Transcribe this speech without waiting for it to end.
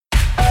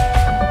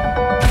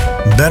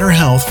better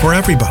health for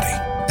everybody,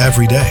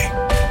 every day.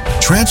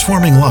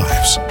 Transforming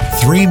lives,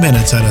 3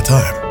 minutes at a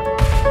time.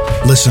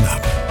 Listen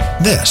up.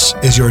 This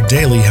is your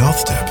daily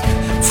health tip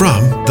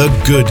from The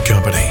Good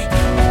Company.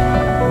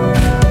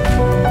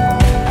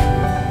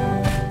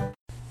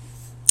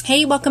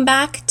 Hey, welcome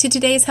back to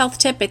today's health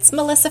tip. It's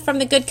Melissa from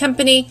The Good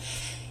Company.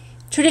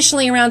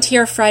 Traditionally around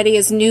here, Friday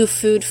is New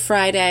Food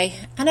Friday,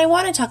 and I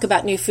want to talk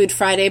about New Food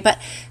Friday, but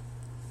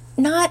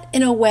not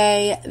in a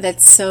way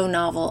that's so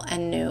novel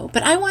and new.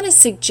 But I want to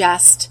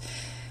suggest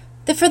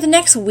that for the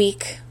next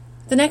week,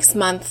 the next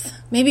month,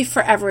 maybe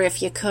forever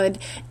if you could,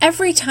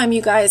 every time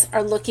you guys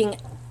are looking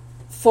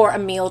for a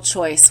meal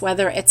choice,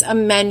 whether it's a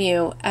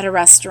menu at a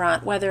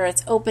restaurant, whether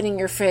it's opening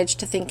your fridge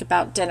to think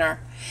about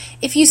dinner,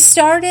 if you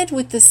started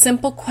with the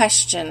simple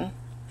question,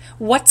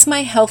 what's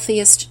my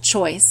healthiest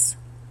choice,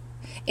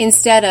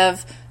 instead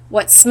of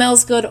what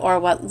smells good or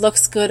what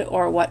looks good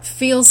or what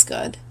feels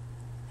good,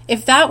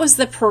 if that was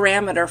the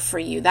parameter for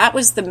you, that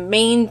was the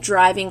main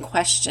driving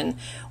question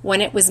when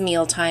it was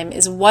mealtime,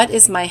 is what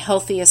is my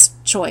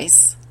healthiest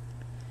choice,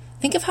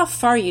 think of how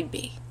far you'd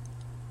be.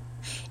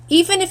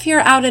 Even if you're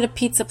out at a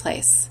pizza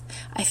place,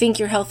 I think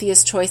your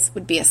healthiest choice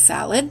would be a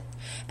salad.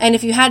 And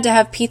if you had to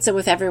have pizza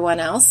with everyone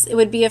else, it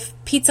would be a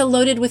pizza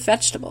loaded with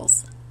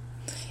vegetables.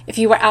 If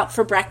you were out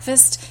for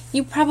breakfast,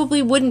 you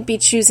probably wouldn't be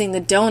choosing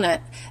the donut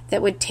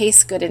that would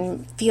taste good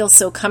and feel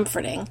so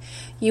comforting.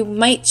 You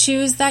might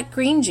choose that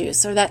green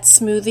juice or that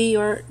smoothie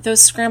or those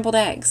scrambled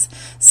eggs.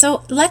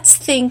 So let's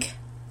think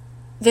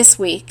this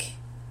week.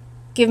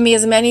 Give me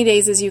as many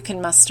days as you can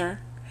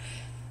muster,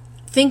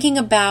 thinking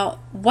about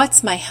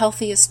what's my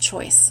healthiest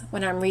choice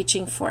when I'm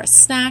reaching for a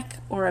snack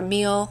or a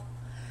meal,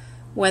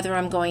 whether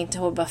I'm going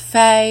to a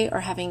buffet or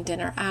having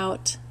dinner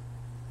out.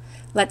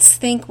 Let's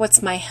think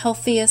what's my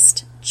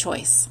healthiest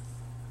choice.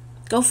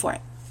 Go for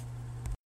it.